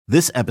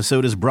This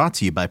episode is brought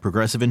to you by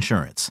Progressive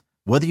Insurance.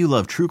 Whether you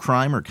love true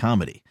crime or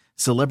comedy,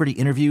 celebrity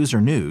interviews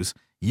or news,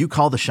 you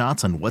call the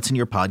shots on what's in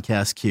your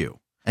podcast queue.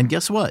 And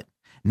guess what?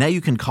 Now you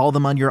can call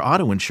them on your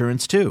auto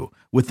insurance too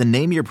with the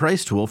Name Your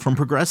Price tool from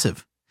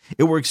Progressive.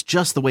 It works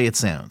just the way it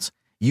sounds.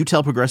 You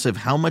tell Progressive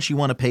how much you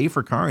want to pay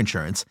for car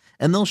insurance,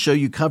 and they'll show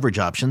you coverage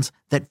options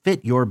that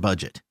fit your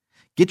budget.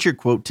 Get your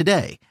quote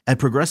today at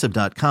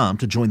Progressive.com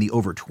to join the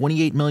over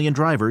 28 million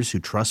drivers who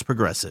trust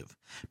Progressive.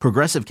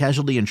 Progressive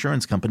Casualty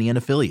Insurance Company and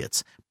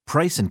Affiliates.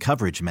 Price and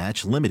coverage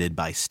match limited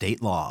by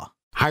state law.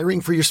 Hiring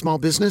for your small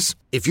business?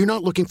 If you're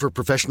not looking for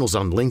professionals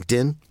on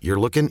LinkedIn, you're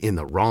looking in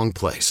the wrong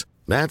place.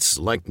 That's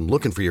like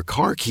looking for your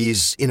car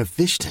keys in a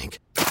fish tank.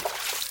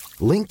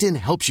 LinkedIn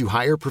helps you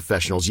hire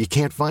professionals you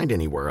can't find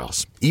anywhere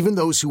else, even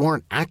those who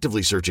aren't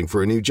actively searching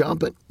for a new job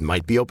but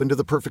might be open to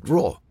the perfect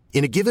role.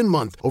 In a given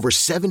month, over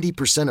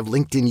 70% of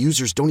LinkedIn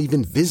users don't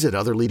even visit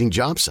other leading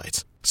job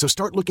sites. So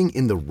start looking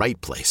in the right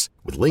place.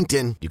 With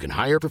LinkedIn, you can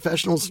hire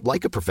professionals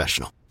like a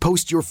professional.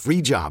 Post your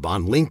free job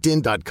on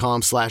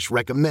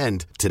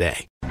linkedin.com/recommend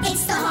today.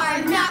 It's the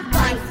Hard Knock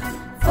Life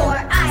for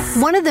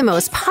us. One of the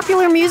most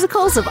popular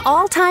musicals of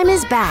all time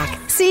is back.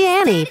 See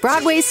Annie,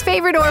 Broadway's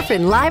favorite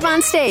orphan, live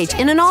on stage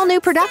in an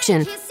all-new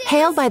production,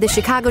 hailed by the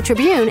Chicago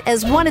Tribune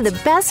as one of the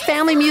best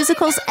family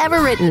musicals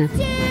ever written.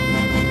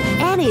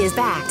 Annie is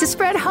back to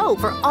spread hope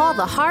for all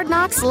the hard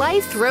knocks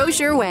life throws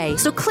your way.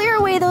 So clear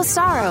away those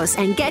sorrows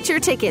and get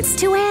your tickets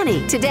to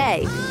Annie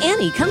today.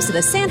 Annie comes to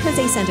the San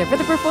Jose Center for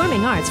the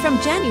Performing Arts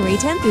from January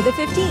 10th through the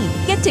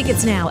 15th. Get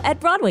tickets now at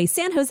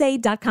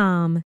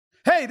BroadwaySanJose.com.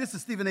 Hey, this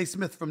is Stephen A.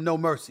 Smith from No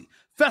Mercy.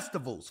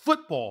 Festivals,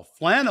 football,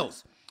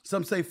 flannels.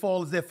 Some say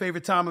fall is their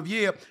favorite time of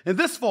year. And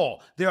this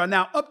fall, there are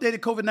now updated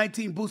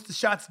COVID-19 booster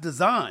shots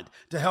designed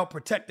to help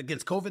protect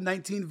against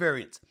COVID-19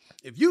 variants.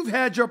 If you've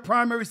had your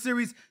primary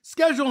series,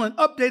 schedule an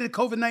updated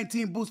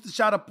COVID-19 booster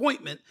shot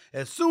appointment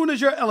as soon as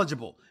you're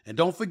eligible. And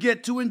don't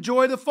forget to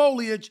enjoy the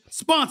foliage.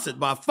 Sponsored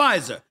by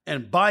Pfizer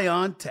and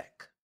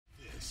BioNTech.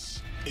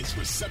 This is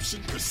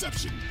Reception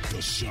Perception,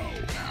 the show.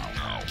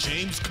 Now,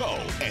 James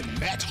Koh and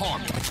Matt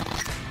Harmon.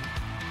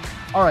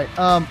 All right,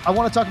 I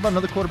want to talk about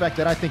another quarterback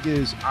that I think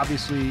is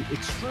obviously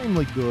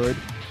extremely good,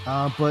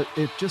 but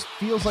it just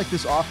feels like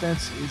this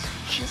offense is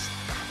just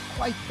not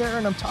quite there,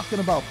 and I'm talking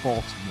about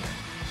Baltimore.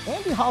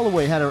 Andy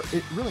Holloway had a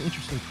really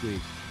interesting tweet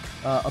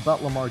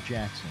about Lamar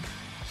Jackson.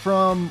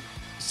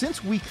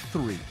 Since week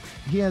 3,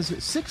 he has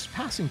 6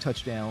 passing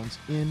touchdowns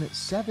in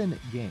 7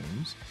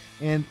 games,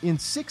 and in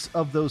 6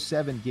 of those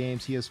 7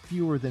 games, he has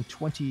fewer than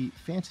 20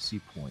 fantasy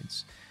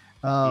points.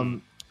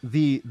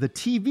 The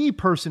TV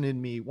person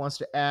in me wants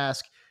to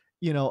ask,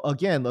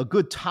 again, a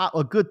good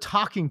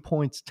talking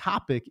points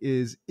topic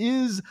is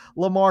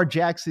Lamar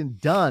Jackson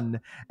done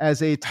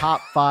as a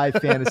top 5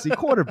 fantasy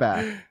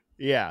quarterback?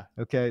 Yeah.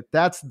 Okay.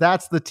 That's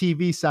the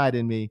TV side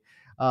in me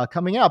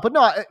coming out. But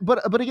no,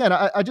 but again,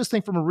 I just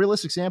think from a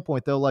realistic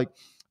standpoint though, like,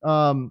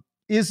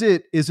 is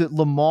it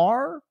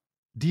Lamar?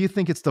 Do you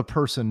think it's the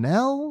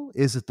personnel?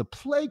 Is it the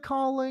play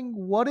calling?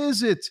 What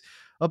is it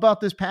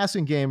about this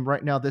passing game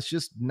right now that's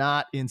just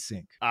not in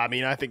sync? I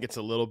mean, I think it's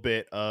a little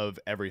bit of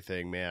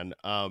everything, man.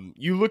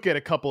 You look at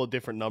a couple of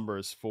different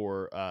numbers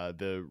for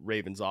the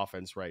Ravens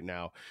offense right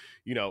now.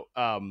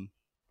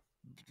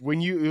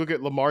 When you look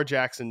at Lamar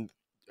Jackson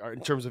in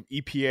terms of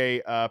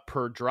EPA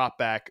per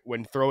dropback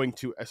when throwing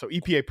to, so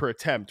EPA per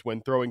attempt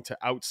when throwing to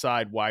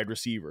outside wide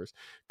receivers.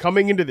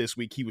 Coming into this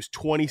week, he was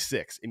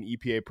 26 in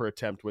EPA per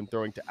attempt when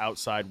throwing to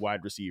outside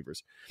wide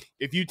receivers.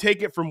 If you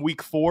take it from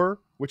week 4,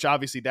 which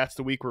obviously that's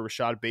the week where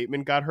Rashad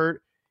Bateman got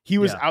hurt, he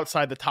was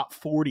outside the top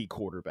 40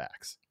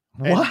 quarterbacks.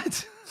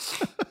 What?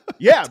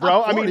 Yeah,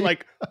 bro. I mean,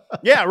 like,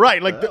 yeah,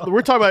 right. Like,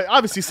 we're talking about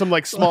obviously some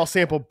like small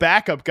sample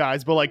backup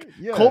guys, but like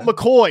Colt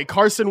McCoy,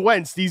 Carson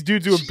Wentz, these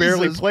dudes who have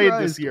barely played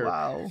this year.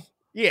 Wow.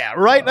 Yeah,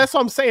 right. Wow. That's what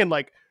I'm saying.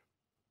 Like,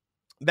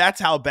 that's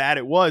how bad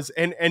it was.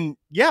 And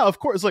yeah, of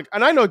course. Like,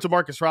 and I know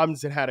Demarcus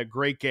Robinson had a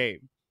great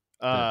game.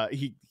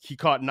 He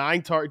caught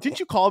 9 targets.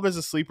 Didn't you call him as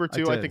a sleeper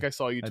too? I think I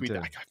saw you tweet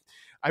that.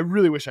 I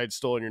really wish I'd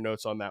stolen your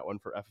notes on that one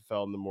for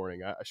FFL in the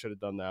morning. I should have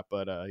done that,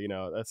 but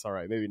that's all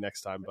right. Maybe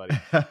next time, buddy.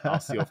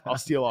 I'll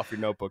steal off your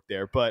notebook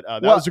there. But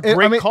that was a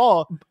great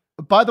call.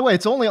 By the way,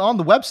 it's only on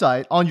the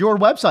website, on your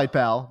website,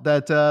 pal,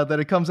 that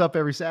it comes up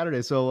every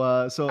Saturday. So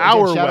our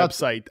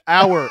website,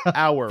 our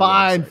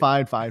fine,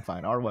 website.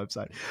 fine, our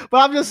website.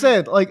 But I'm just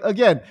saying, like,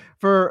 again,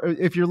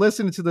 if you're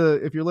listening to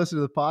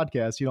the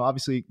podcast,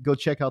 obviously go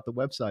check out the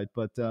website.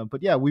 But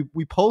yeah,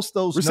 we post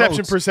those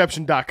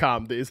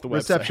receptionperception.com is the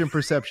website.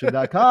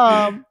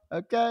 Receptionperception.com.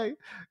 Okay,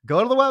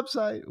 go to the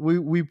website.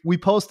 We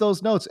post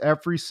those notes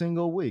every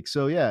single week.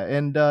 So yeah,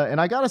 and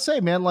I gotta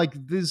say, man, like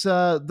this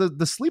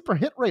the sleeper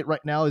hit rate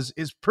right now is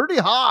pretty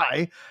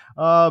high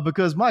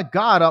because my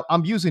God,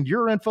 I'm using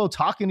your info,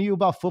 talking to you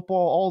about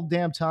football all the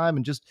damn time,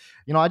 and just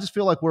I just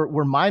feel like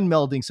we're mind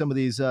melding some of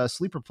these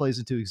sleeper plays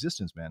into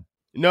existence, man.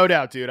 No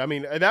doubt, dude. I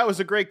mean, that was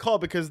a great call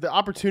because the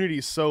opportunity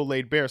is so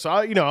laid bare. So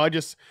I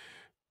just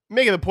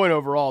making the point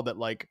overall that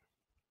like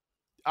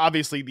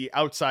obviously the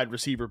outside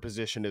receiver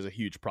position is a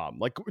huge problem.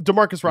 Like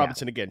Demarcus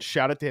Robinson, again,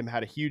 shout out to him,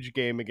 had a huge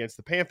game against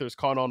the Panthers,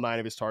 caught all 9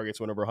 of his targets,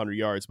 went over 100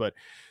 yards. But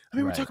I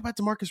mean, we're talking about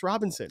Demarcus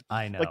Robinson.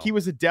 I know. Like he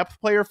was a depth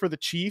player for the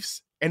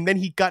Chiefs, and then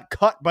he got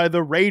cut by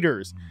the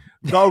Raiders.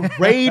 The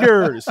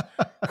Raiders,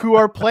 who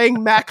are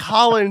playing Mac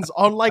Hollins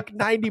on like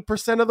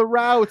 90% of the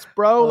routes,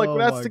 bro. Like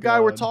that's the guy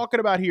we're talking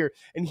about here.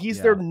 And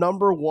he's their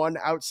number 1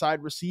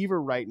 outside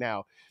receiver right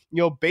now.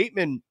 You know,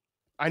 Bateman,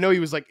 I know he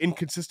was like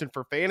inconsistent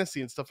for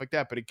fantasy and stuff like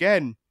that, but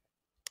again,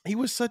 he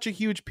was such a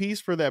huge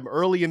piece for them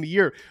early in the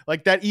year.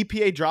 Like that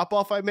EPA drop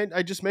off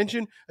I just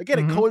mentioned, again,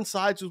 it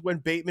coincides with when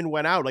Bateman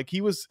went out. Like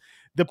he was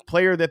the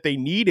player that they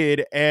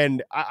needed.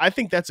 And I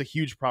think that's a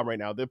huge problem right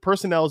now. The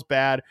personnel is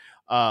bad.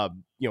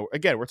 You know,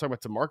 again, we're talking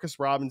about Demarcus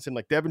Robinson,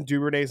 like Devin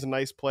Duvernay is a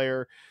nice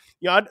player.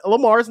 You know,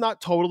 Lamar is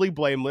not totally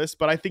blameless,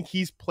 but I think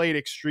he's played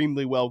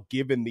extremely well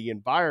given the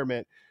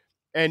environment.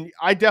 And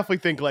I definitely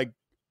think like,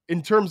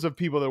 in terms of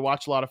people that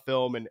watch a lot of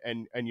film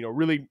and you know,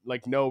 really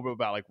like know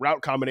about like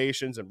route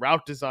combinations and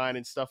route design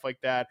and stuff like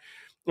that.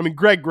 I mean,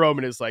 Greg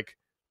Roman is like,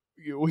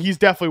 he's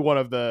definitely one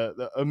of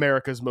the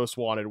America's most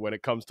wanted when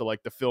it comes to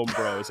like the film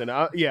bros. And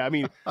I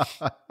mean,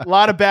 a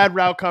lot of bad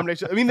route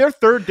combinations. I mean, their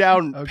third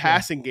down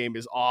passing game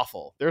is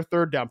awful. Their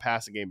third down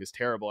passing game is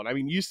terrible. And I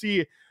mean, you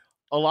see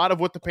a lot of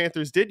what the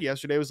Panthers did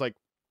yesterday was like,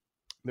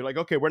 they're like,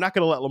 okay, we're not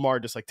going to let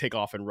Lamar just like take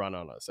off and run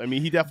on us. I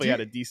mean, he definitely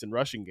had a decent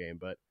rushing game,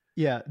 but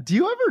yeah. Do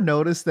you ever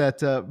notice that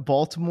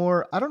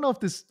Baltimore, I don't know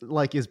if this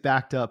like is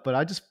backed up, but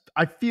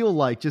I feel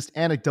like just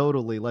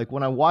anecdotally, like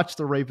when I watch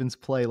the Ravens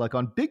play, like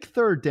on big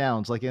third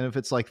downs, like, and if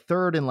it's like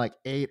third and like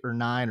 8 or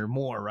 9 or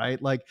more, right?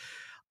 Like,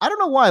 I don't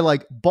know why,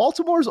 like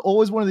Baltimore is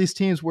always one of these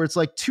teams where it's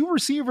like 2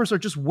 receivers are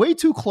just way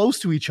too close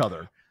to each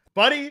other.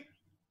 Buddy.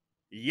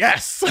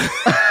 Yes.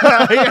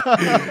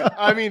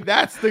 I mean,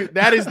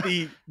 that is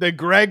the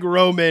Greg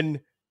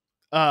Roman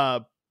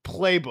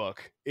playbook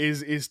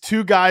is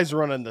 2 guys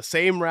running the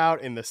same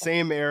route in the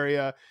same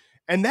area.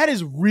 And that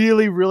is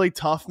really, really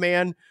tough,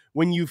 man,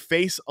 when you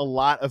face a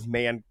lot of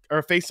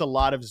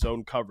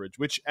zone coverage,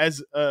 which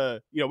as you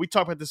know, we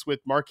talked about this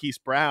with Marquise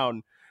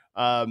Brown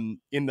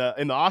in the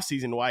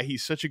offseason, why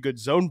he's such a good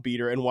zone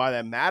beater and why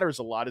that matters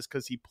a lot is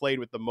because he played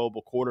with the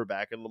mobile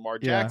quarterback and Lamar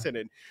Jackson.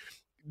 And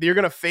you're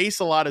going to face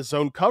a lot of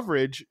zone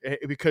coverage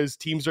because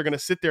teams are going to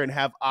sit there and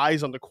have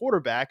eyes on the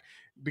quarterback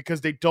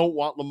because they don't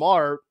want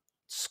Lamar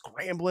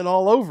scrambling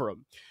all over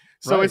him.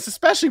 So it's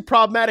especially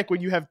problematic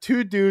when you have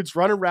 2 dudes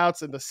running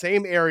routes in the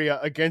same area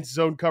against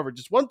zone coverage.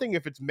 It's one thing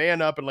if it's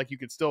man up and like you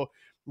could still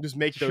just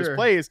make those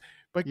plays,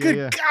 but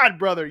God,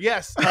 brother.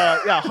 Yes.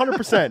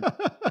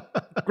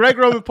 100%. Greg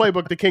Roman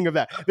playbook, the king of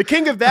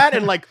that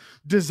and like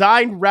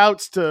design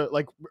routes to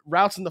like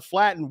routes in the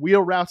flat and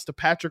wheel routes to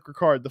Patrick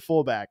Ricard, the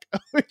fullback.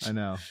 I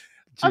know.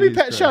 I mean,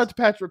 shout out to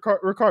Patrick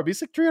Ricard.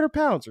 He's like 300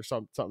 pounds or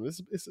something.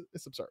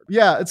 It's absurd.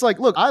 Yeah, it's like,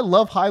 look, I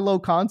love high-low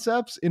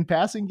concepts in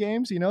passing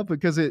games, you know,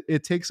 because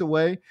it takes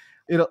away,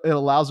 it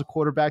allows a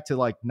quarterback to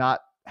like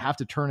not have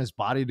to turn his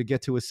body to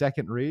get to a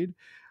second read.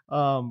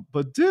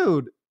 But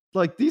dude,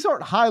 like these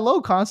aren't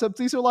high-low concepts.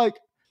 These are like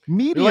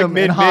medium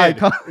and high.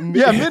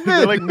 Mid-mid.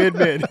 They're like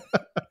mid-mid.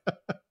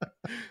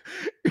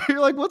 You're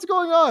like, what's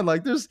going on?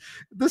 Like this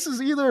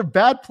is either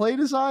bad play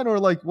design or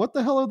like, what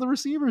the hell are the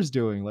receivers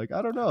doing? Like,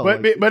 I don't know.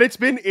 But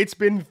it's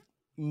been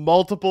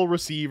multiple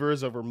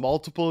receivers over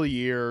multiple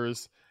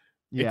years.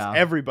 Yeah. It's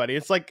everybody.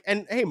 It's like,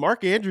 and hey,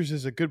 Mark Andrews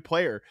is a good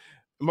player.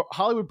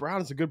 Hollywood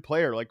Brown is a good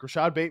player. Like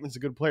Rashad Bateman's a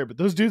good player, but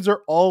those dudes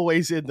are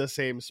always in the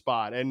same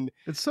spot. And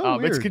it's so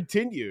weird. It's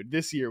continued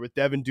this year with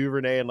Devin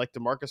Duvernay and like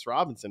Demarcus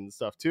Robinson and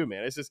stuff too,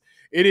 man. It's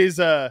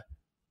a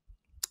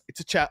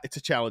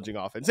challenging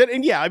offense.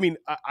 And yeah, I mean,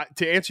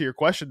 to answer your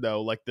question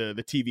though, like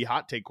the TV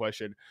hot take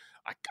question,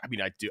 I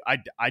mean, I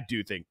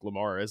do think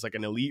Lamar is like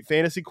an elite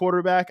fantasy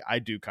quarterback. I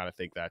do kind of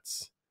think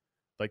that's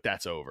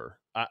over.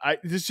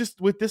 It's just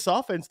with this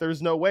offense,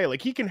 there's no way.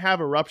 Like he can have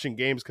eruption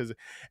games because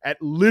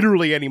at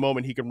literally any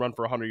moment he can run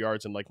for 100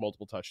 yards and like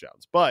multiple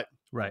touchdowns. But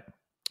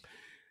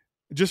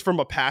just from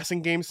a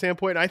passing game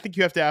standpoint, I think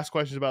you have to ask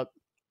questions about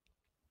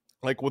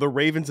like, well, the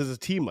Ravens as a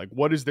team, like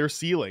what is their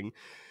ceiling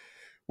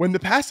when the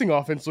passing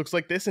offense looks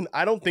like this? And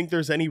I don't think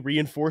there's any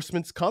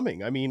reinforcements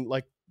coming. I mean,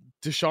 like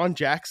Deshaun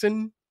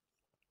Jackson,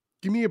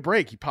 give me a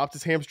break. He popped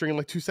his hamstring in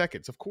like 2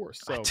 seconds, of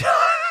course. So it's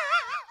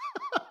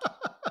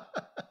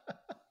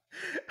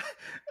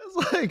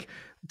like,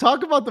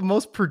 talk about the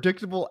most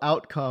predictable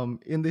outcome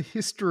in the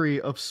history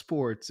of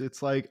sports.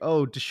 It's like,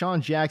 oh, Deshaun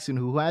Jackson,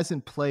 who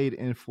hasn't played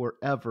in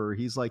forever.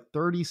 He's like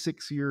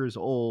 36 years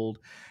old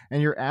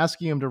and you're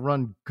asking him to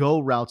run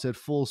go routes at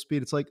full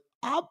speed. It's like,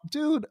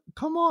 dude,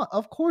 come on.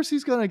 Of course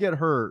he's going to get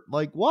hurt.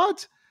 Like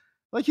what?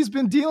 Like he's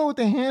been dealing with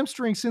the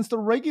hamstring since the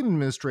Reagan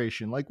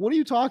administration. Like, what are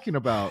you talking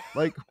about?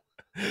 Like,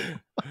 I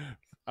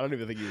don't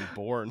even think he was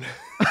born.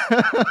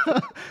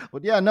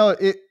 But yeah, no,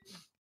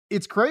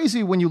 it's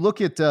crazy when you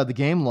look at the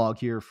game log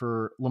here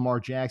for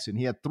Lamar Jackson.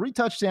 He had 3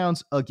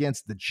 touchdowns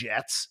against the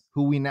Jets,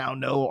 who we now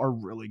know are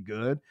really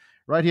good,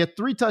 right? He had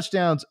 3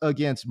 touchdowns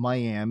against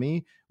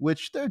Miami,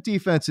 which their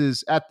defense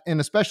is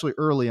and especially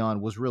early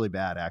on was really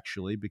bad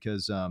actually,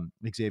 because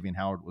Xavier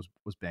Howard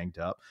was banged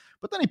up.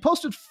 But then he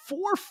posted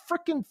 5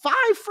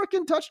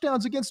 freaking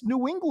touchdowns against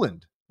New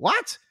England.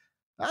 What?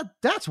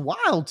 That's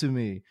wild to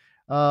me.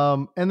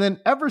 And then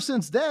ever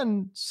since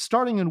then,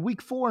 starting in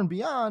week 4 and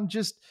beyond,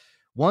 just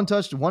one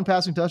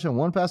passing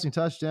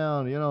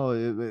touchdown. You know,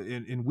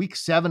 in week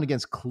 7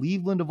 against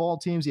Cleveland of all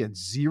teams, he had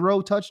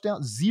 0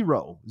 touchdowns,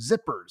 0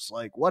 zippers.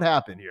 Like, what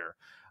happened here?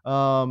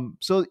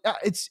 So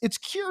it's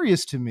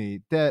curious to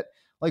me that,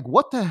 like,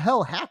 what the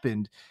hell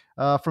happened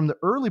from the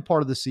early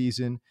part of the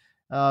season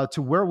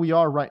to where we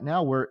are right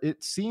now, where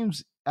it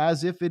seems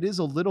as if it is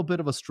a little bit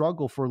of a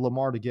struggle for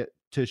Lamar to get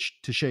to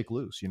shake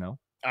loose, you know?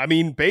 I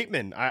mean,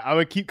 Bateman, I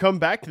would keep coming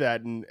back to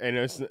that. And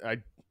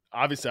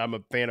obviously I'm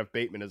a fan of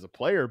Bateman as a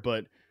player,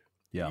 but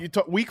you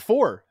talk week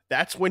 4,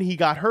 that's when he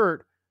got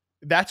hurt.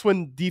 That's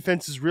when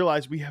defenses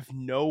realize we have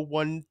no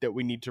one that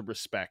we need to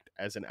respect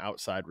as an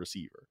outside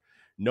receiver.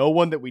 No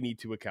one that we need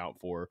to account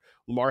for.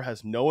 Lamar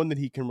has no one that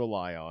he can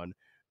rely on.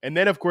 And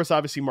then, of course,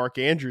 obviously Mark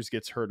Andrews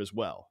gets hurt as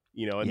well,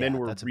 you know, and then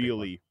we're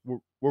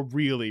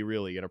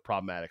really in a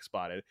problematic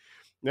spot. And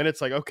then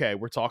it's like, okay,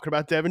 we're talking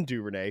about Devin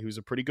Duvernay, who's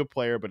a pretty good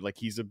player, but like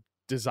he's a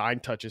design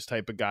touches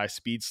type of guy,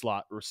 speed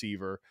slot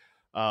receiver.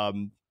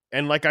 And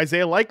like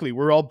Isaiah Likely,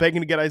 we're all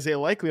begging to get Isaiah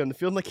Likely on the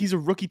field. Like, he's a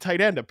rookie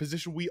tight end, a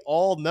position we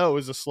all know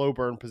is a slow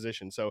burn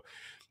position. So,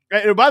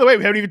 and by the way,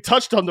 we haven't even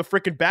touched on the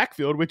freaking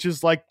backfield, which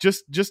is like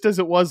just as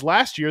it was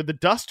last year, the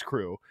Dust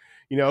Crew,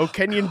 you know,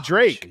 Kenyon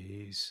Drake.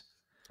 Geez.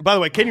 By the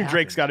way, Kenyon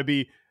Drake's got to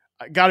be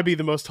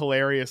the most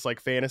hilarious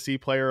like fantasy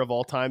player of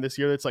all time this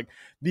year. It's like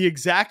the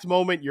exact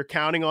moment you're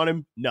counting on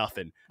him,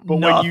 nothing. But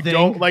when you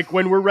don't, like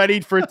when we're ready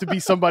for it to be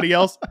somebody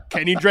else,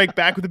 Kenyon Drake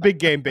back with a big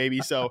game, baby.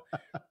 So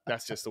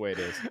that's just the way it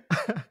is.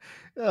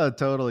 Yeah,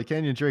 totally.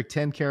 Kenyon Drake,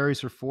 10 carries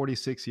for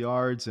 46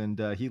 yards, and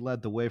he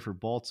led the way for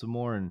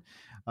Baltimore. And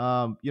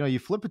you know, you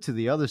flip it to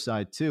the other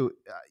side too.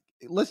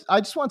 I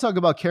just want to talk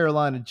about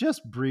Carolina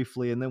just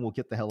briefly, and then we'll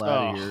get the hell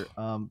out of here.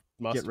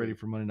 Get ready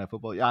for Monday Night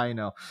Football. Yeah, I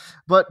know.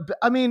 But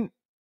I mean,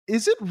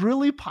 is it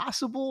really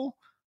possible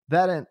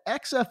that an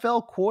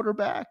XFL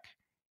quarterback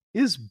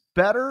is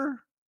better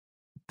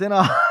than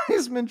a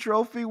Heisman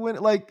Trophy win,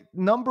 like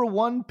number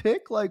 1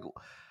 pick? Like,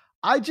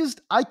 I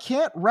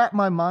can't wrap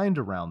my mind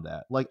around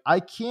that. Like, I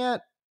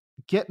can't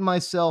get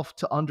myself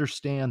to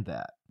understand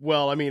that.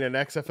 Well, I mean, an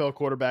XFL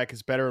quarterback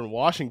is better in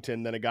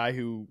Washington than a guy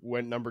who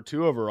went number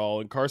 2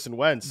 overall in Carson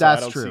Wentz. So That's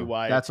I don't true. See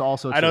why. That's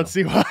also true. I don't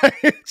see why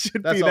it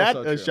should be that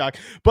a shock.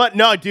 But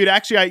no, dude,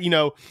 actually,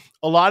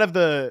 a lot of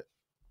the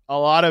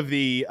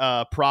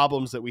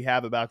problems that we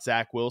have about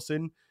Zach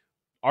Wilson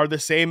are the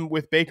same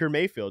with Baker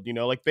Mayfield. You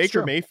know, like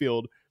Baker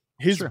Mayfield,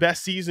 his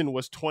best season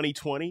was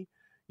 2020,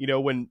 you know,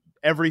 when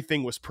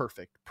everything was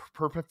perfect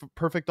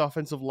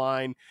offensive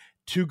line,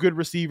 2 good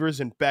receivers,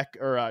 and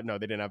no,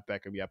 they didn't have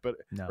Beckham yet, but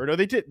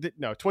they did.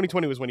 No,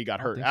 2020 was when he got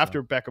hurt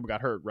after Beckham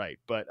got hurt. Right.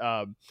 But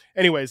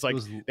anyways, like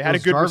they had a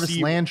good Jarvis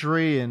receiver.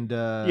 Landry and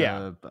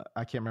I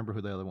can't remember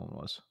who the other one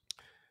was.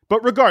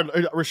 But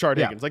regardless, Rashard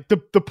Higgins, like the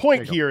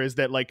point here is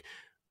that like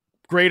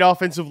great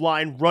offensive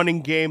line,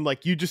 running game,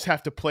 like you just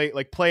have to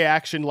play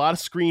action, a lot of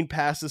screen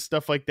passes,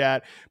 stuff like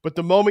that. But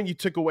the moment you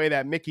took away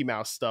that Mickey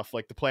Mouse stuff,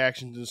 like the play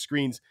actions and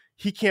screens,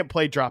 he can't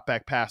play drop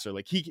back passer.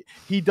 Like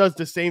he does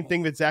the same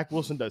thing that Zach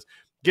Wilson does.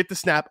 Get the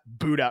snap,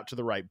 boot out to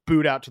the right,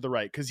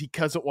 because he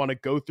doesn't want to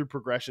go through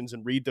progressions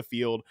and read the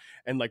field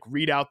and like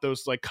read out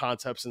those like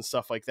concepts and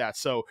stuff like that.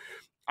 So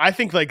I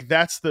think like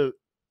that's the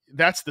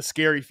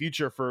scary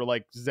future for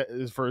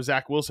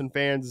Zach Wilson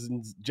fans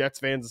and Jets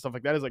fans and stuff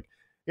like that, is like,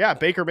 yeah,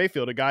 Baker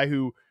Mayfield, a guy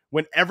who,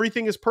 when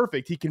everything is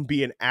perfect, he can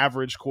be an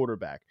average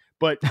quarterback,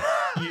 but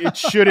it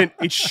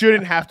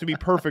shouldn't have to be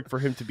perfect for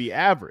him to be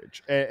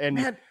average. And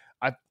man,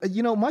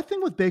 my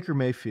thing with Baker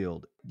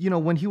Mayfield,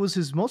 when he was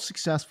his most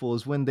successful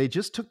is when they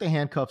just took the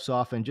handcuffs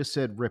off and just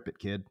said, "Rip it,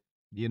 kid."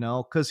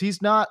 Because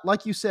he's not,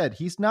 like you said,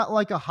 he's not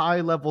like a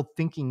high-level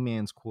thinking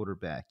man's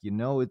quarterback.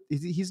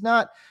 He's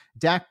not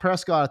Dak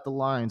Prescott at the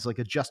lines, like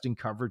adjusting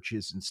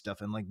coverages and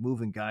stuff and like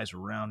moving guys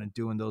around and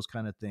doing those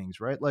kind of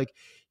things, right? Like,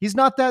 he's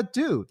not that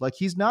dude. Like,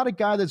 he's not a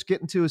guy that's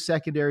getting to his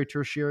secondary,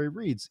 tertiary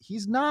reads.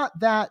 He's not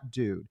that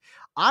dude.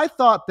 I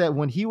thought that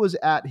when he was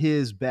at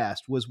his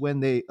best was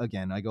when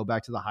I go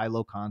back to the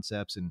high-low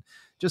concepts and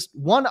just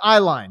one eye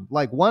line,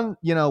 like one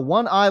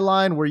eye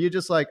line where you're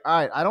just like, all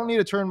right, I don't need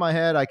to turn my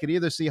head. I could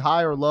either see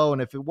high or low.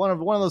 And if one of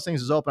those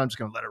things is open, I'm just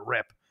going to let it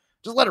rip.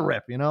 Just let it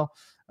rip,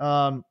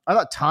 I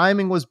thought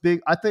timing was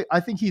big.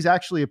 I think he's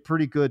actually a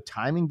pretty good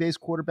timing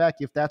based quarterback,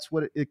 if that's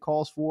what it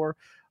calls for.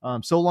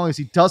 So long as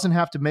he doesn't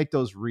have to make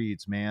those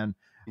reads, man.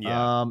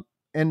 Yeah.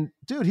 And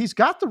dude, he's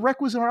got the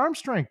requisite arm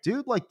strength,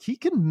 dude. Like, he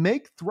can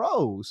make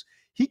throws.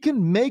 He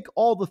can make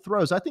all the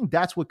throws. I think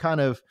that's what kind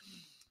of,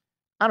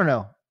 I don't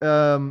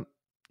know.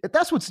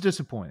 That's what's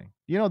disappointing.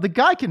 The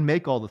guy can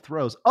make all the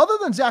throws. Other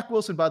than Zach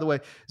Wilson, by the way,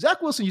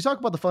 you talk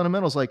about the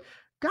fundamentals, like,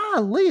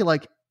 golly,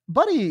 like,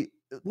 buddy,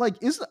 like,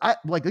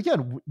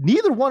 again,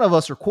 neither one of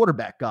us are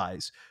quarterback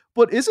guys,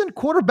 But isn't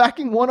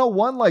quarterbacking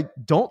 101 like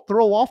don't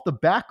throw off the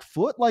back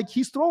foot? Like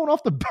he's throwing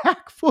off the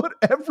back foot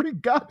every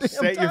goddamn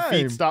time. Set your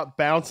feet, stop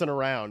bouncing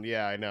around.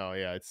 Yeah, I know.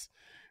 Yeah,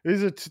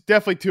 these are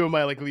definitely two of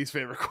my least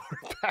favorite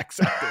quarterbacks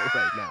out there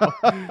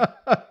right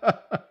now.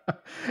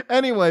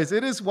 Anyways,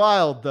 it is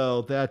wild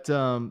though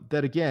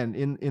that again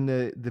in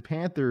the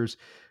Panthers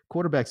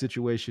quarterback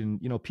situation,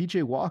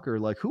 PJ Walker,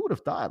 like who would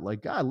have thought?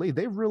 Like golly,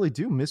 they really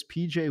do miss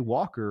PJ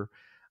Walker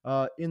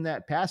in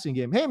that passing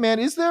game. Hey man,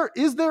 is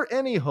there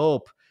any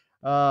hope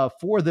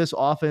for this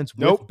offense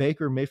with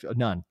Baker Mayfield?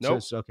 None.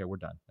 Nope. So, okay, we're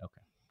done.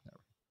 Okay.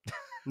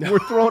 We're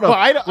throwing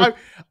up.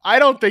 I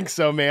don't think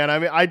so, man. I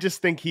mean, I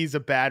just think he's a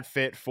bad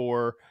fit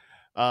for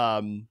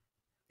I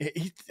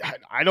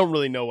don't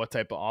really know what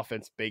type of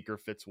offense Baker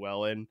fits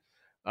well in.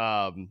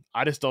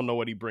 I just don't know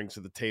what he brings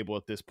to the table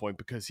at this point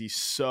because he's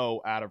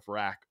so out of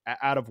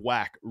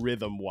whack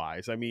rhythm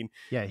wise. I mean,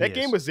 that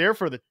game was there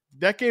for the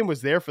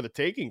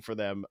taking for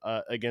them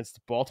against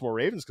the Baltimore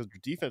Ravens because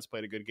their defense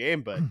played a good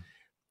game, but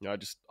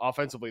just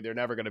offensively, they're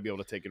never going to be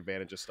able to take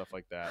advantage of stuff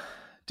like that.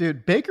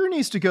 Dude, Baker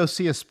needs to go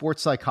see a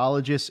sports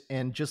psychologist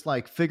and just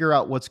like figure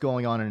out what's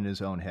going on in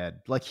his own head.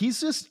 Like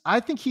I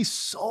think he's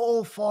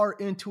so far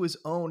into his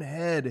own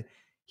head.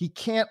 He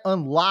can't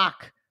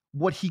unlock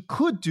what he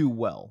could do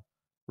well,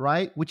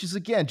 right? Which is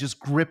again, just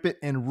grip it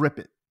and rip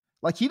it.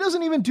 Like he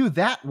doesn't even do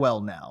that well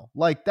now.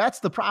 Like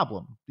that's the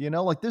problem,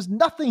 like there's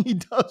nothing he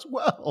does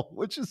well,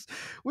 which is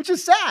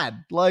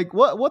sad. Like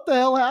what the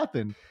hell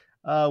happened?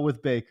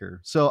 With Baker.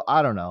 So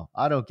I don't know.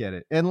 I don't get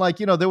it. And like,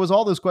 there was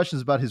all those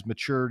questions about his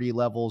maturity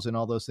levels and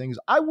all those things.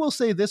 I will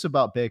say this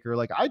about Baker.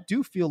 Like, I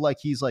do feel like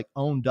he's like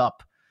owned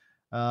up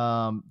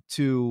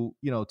to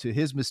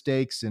his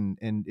mistakes. And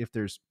if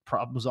there's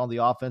problems on the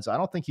offense, I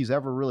don't think he's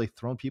ever really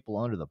thrown people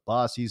under the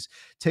bus. He's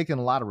taken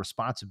a lot of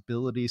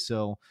responsibility.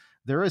 So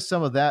there is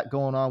some of that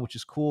going on, which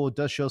is cool. It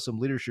does show some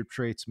leadership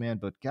traits, man,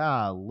 but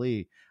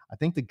golly, I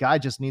think the guy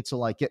just needs to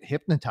like get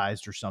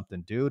hypnotized or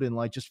something, dude, and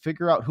like just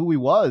figure out who he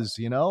was,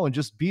 and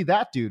just be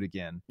that dude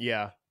again.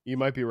 Yeah, you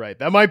might be right.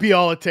 That might be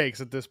all it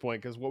takes at this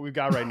point because what we've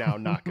got right now,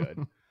 not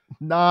good.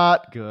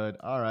 Not good.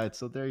 All right,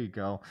 so there you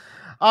go.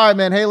 All right,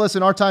 man. Hey,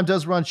 listen, our time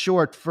does run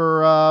short.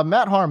 For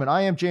Matt Harmon,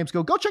 I am James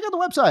Go. Go check out the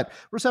website,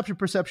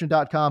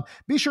 receptionperception.com.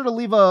 Be sure to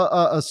leave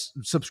a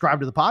subscribe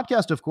to the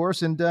podcast, of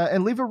course, and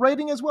leave a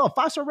rating as well.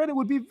 5-star rating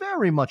would be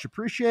very much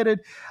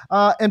appreciated.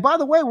 And by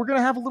the way, we're going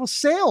to have a little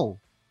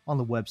sale on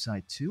the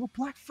website too, a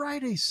Black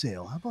Friday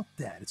sale. How about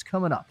that? It's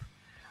coming up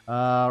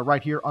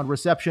right here on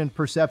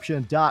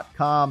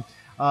receptionperception.com.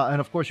 And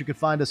of course, you can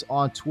find us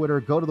on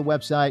Twitter. Go to the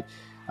website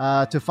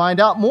to find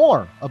out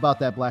more about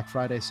that Black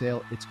Friday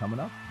sale. It's coming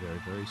up very,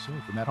 very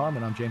soon. For Matt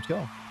Harmon, I'm James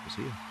Coe. We'll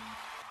see you.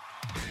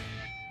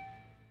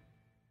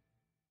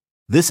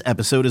 This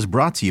episode is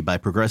brought to you by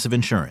Progressive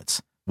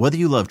Insurance. Whether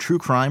you love true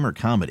crime or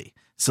comedy,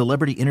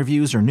 celebrity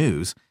interviews or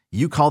news,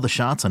 you call the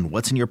shots on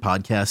what's in your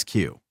podcast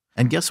queue.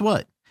 And guess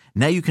what?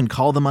 Now you can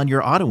call them on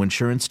your auto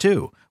insurance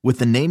too with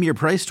the Name Your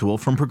Price tool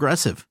from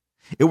Progressive.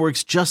 It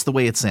works just the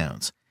way it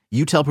sounds.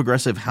 You tell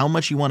Progressive how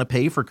much you want to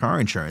pay for car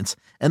insurance,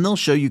 and they'll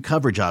show you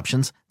coverage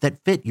options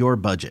that fit your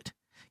budget.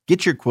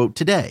 Get your quote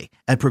today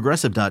at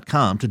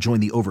Progressive.com to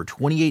join the over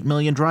 28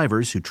 million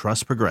drivers who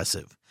trust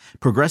Progressive.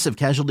 Progressive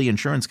Casualty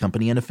Insurance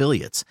Company and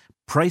Affiliates.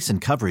 Price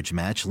and coverage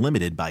match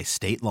limited by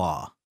state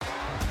law.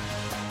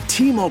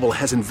 T-Mobile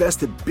has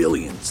invested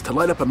billions to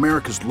light up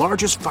America's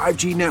largest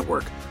 5G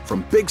network,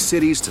 from big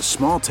cities to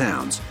small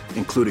towns,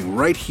 including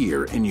right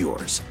here in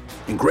yours.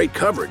 And great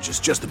coverage is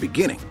just the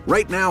beginning.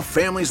 Right now,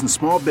 families and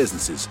small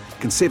businesses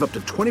can save up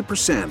to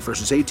 20%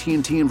 versus AT&T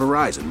and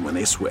Verizon when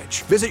they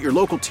switch. Visit your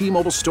local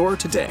T-Mobile store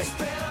today.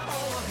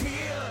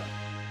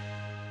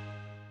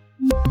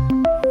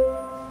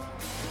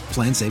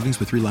 Plan savings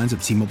with 3 lines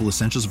of T-Mobile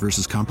Essentials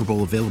versus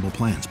comparable available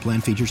plans. Plan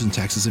features and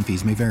taxes and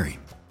fees may vary.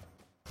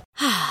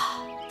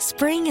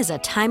 Spring is a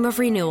time of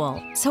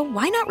renewal, so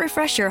why not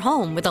refresh your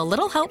home with a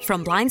little help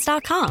from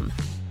Blinds.com?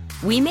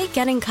 We make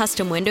getting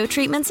custom window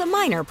treatments a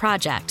minor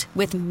project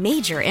with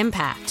major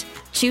impact.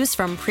 Choose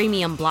from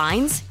premium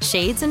blinds,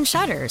 shades, and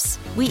shutters.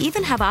 We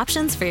even have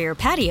options for your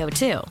patio,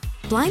 too.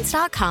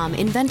 Blinds.com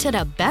invented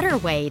a better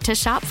way to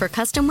shop for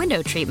custom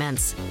window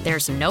treatments.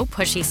 There's no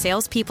pushy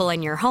salespeople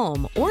in your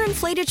home or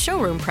inflated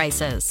showroom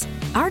prices.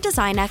 Our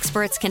design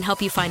experts can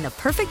help you find the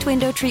perfect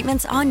window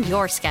treatments on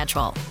your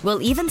schedule.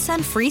 We'll even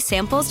send free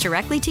samples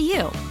directly to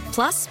you.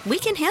 Plus, we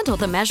can handle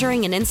the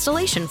measuring and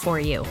installation for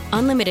you.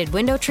 Unlimited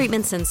window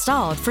treatments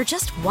installed for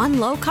just one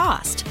low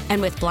cost. And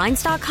with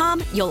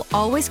Blinds.com, you'll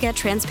always get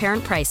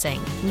transparent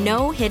pricing.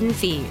 No hidden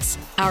fees.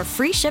 Our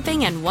free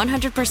shipping and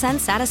 100%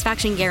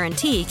 satisfaction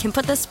guarantee can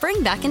put the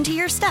spring back into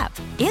your step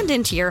and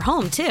into your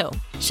home, too.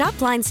 Shop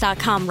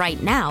Blinds.com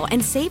right now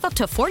and save up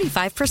to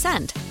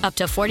 45%. Up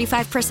to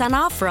 45%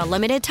 off for a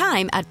limited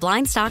time at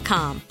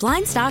Blinds.com.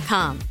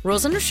 Blinds.com.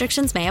 Rules and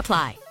restrictions may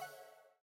apply.